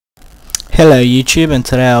Hello YouTube, and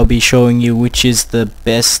today I'll be showing you which is the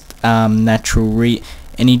best natural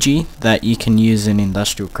energy that you can use in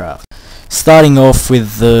industrial craft. Starting off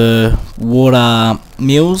with the water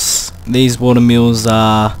mills. These water mills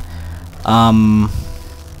are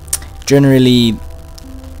generally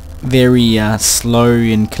very slow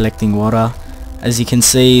in collecting water. As you can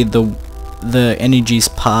see, the energy is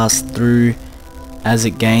passed through as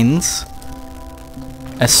it gains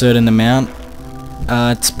a certain amount.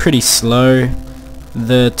 It's pretty slow.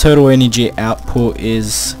 The total energy output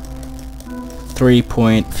is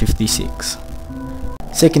 3.56.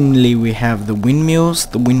 Secondly, we have the windmills.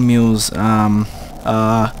 The windmills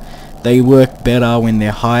they work better when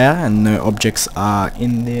they're higher and no objects are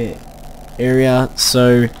in their area.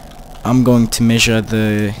 So I'm going to measure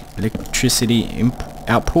the electricity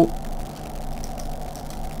output.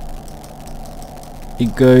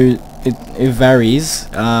 It varies.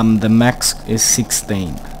 The max is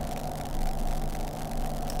 16.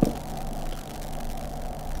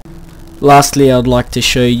 Lastly, I'd like to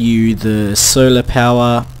show you the solar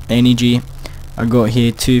power energy. I got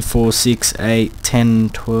here 2, 4, 6, 8, 10,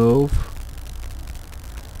 12,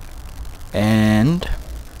 and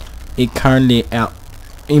it currently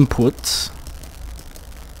inputs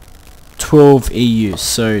 12 EU.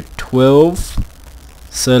 So 12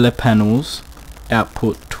 solar panels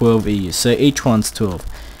output 12 EU, so each one's 12.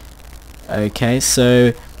 Okay,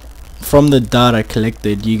 so from the data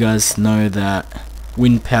collected, you guys know that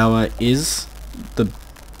wind power is the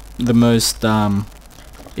most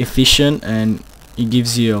efficient, and it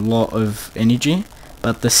gives you a lot of energy,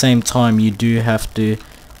 but at the same time you do have to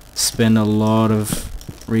spend a lot of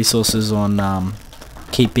resources on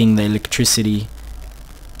keeping the electricity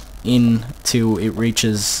in till it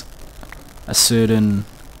reaches a certain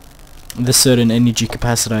energy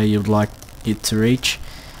capacity you'd like it to reach.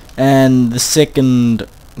 And the second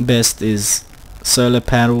best is solar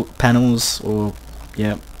panels, or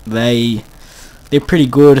yeah, they're pretty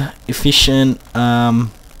good, efficient,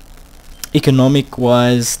 economic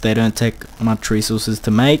wise. They don't take much resources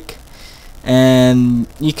to make, and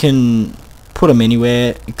you can put them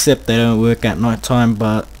anywhere, except they don't work at night time,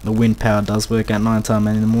 but the wind power does work at night time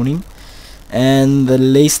and in the morning. And the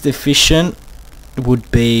least efficient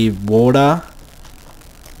would be water,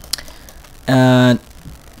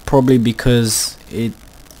 probably because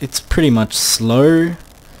it's pretty much slow,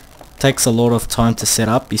 takes a lot of time to set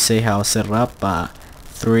up. You see how I set it up, but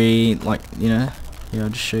here I'll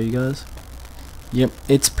just show you guys. Yep,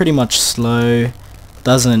 it's pretty much slow,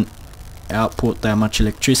 doesn't output that much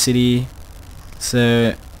electricity.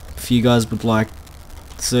 So if you guys would like,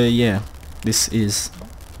 so yeah,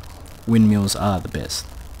 windmills are the best.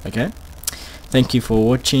 Okay, thank you for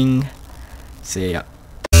watching. See ya.